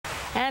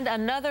And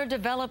another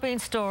developing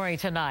story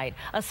tonight,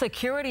 a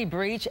security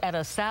breach at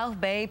a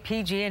South Bay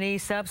PG&E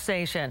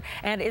substation.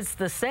 And it's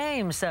the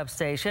same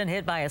substation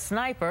hit by a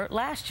sniper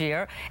last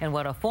year in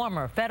what a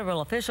former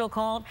federal official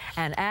called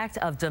an act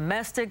of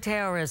domestic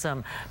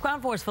terrorism.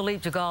 Ground Force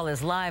Philippe Jagal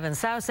is live in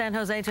South San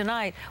Jose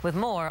tonight with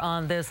more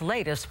on this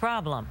latest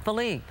problem.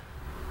 Philippe.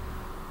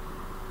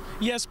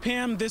 Yes,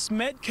 Pam, this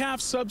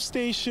Metcalf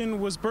substation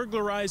was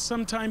burglarized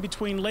sometime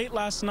between late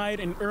last night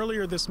and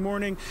earlier this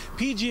morning.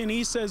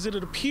 PG&E says it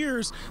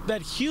appears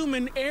that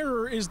human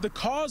error is the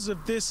cause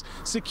of this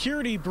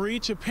security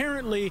breach.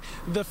 Apparently,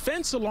 the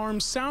fence alarm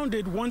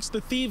sounded once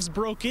the thieves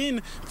broke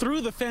in through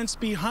the fence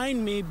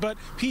behind me, but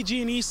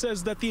PG&E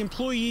says that the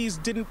employees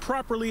didn't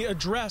properly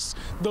address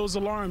those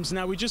alarms.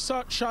 Now, we just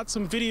shot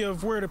some video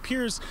of where it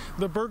appears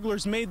the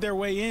burglars made their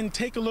way in.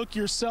 Take a look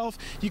yourself.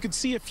 You can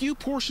see a few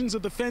portions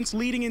of the fence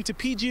leading into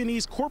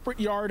PG&E's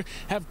corporate yard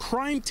have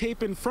crime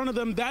tape in front of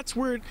them. That's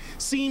where it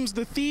seems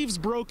the thieves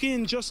broke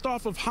in, just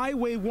off of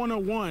Highway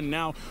 101.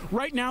 Now,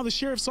 right now, the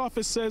sheriff's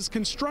office says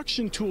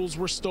construction tools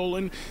were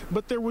stolen,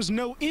 but there was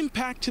no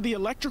impact to the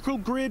electrical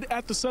grid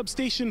at the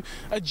substation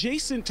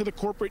adjacent to the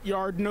corporate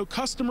yard. No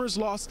customers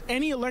lost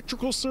any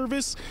electrical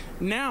service.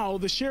 Now,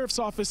 the sheriff's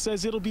office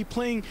says it'll be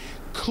paying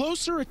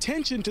closer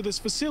attention to this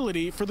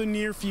facility for the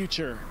near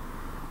future.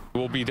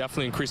 We'll be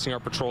definitely increasing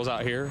our patrols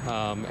out here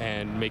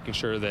and making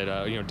sure that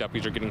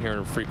deputies are getting here in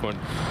a frequent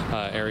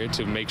area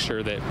to make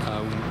sure that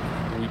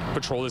we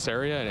patrol this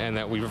area and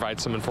that we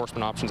provide some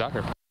enforcement options out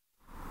here.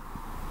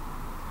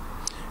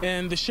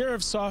 And the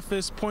sheriff's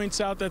office points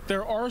out that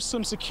there are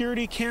some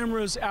security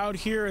cameras out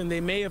here, and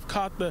they may have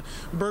caught the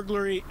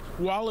burglary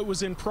while it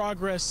was in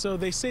progress. So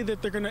they say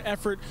that they're going to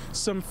effort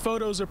some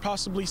photos or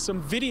possibly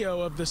some video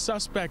of the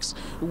suspects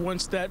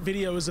once that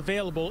video is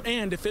available,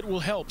 and if it will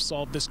help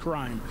solve this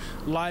crime.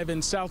 Live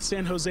in South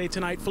San Jose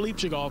tonight, Philippe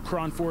Jagal,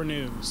 Cron 4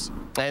 News.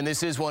 And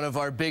this is one of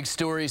our big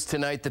stories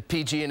tonight, the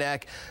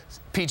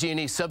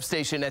PG&E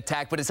substation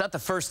attack. But it's not the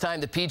first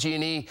time the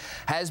PG&E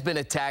has been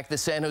attacked. The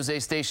San Jose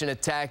station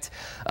attacked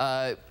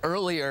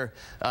earlier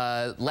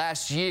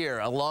last year,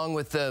 along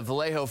with the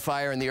Vallejo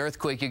fire and the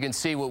earthquake. You can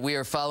see what we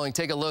are following.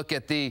 Take a look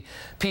at the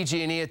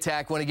PG&E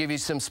attack. I want to give you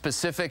some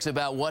specifics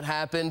about what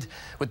happened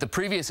with the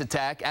previous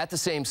attack at the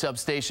same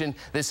substation.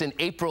 This in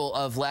April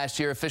of last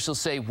year. Officials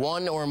say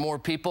one or more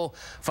people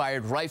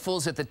fired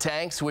rifles at the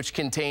tanks, which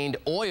contained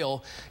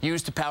oil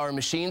used to power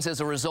machines. As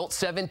a result,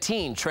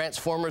 17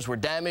 transformers were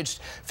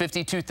damaged,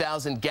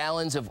 52,000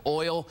 gallons of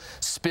oil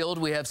spilled.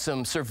 We have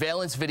some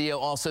surveillance video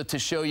also to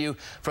show you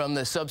from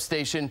the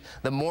substation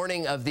the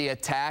morning of the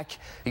attack.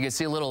 You can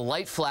see little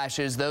light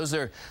flashes. Those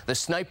are the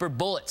sniper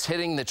bullets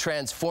hitting the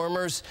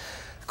transformers.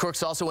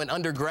 Crooks also went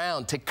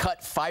underground to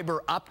cut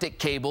fiber optic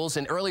cables,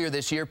 and earlier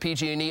this year,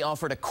 PG&E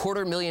offered a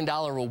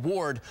 $250,000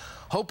 reward,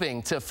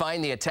 hoping to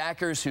find the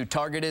attackers who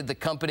targeted the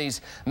company's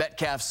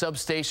Metcalf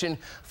substation.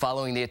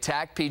 Following the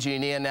attack,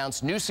 PG&E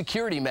announced new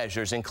security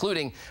measures,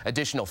 including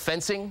additional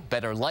fencing,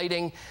 better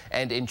lighting,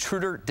 and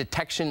intruder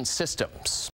detection systems.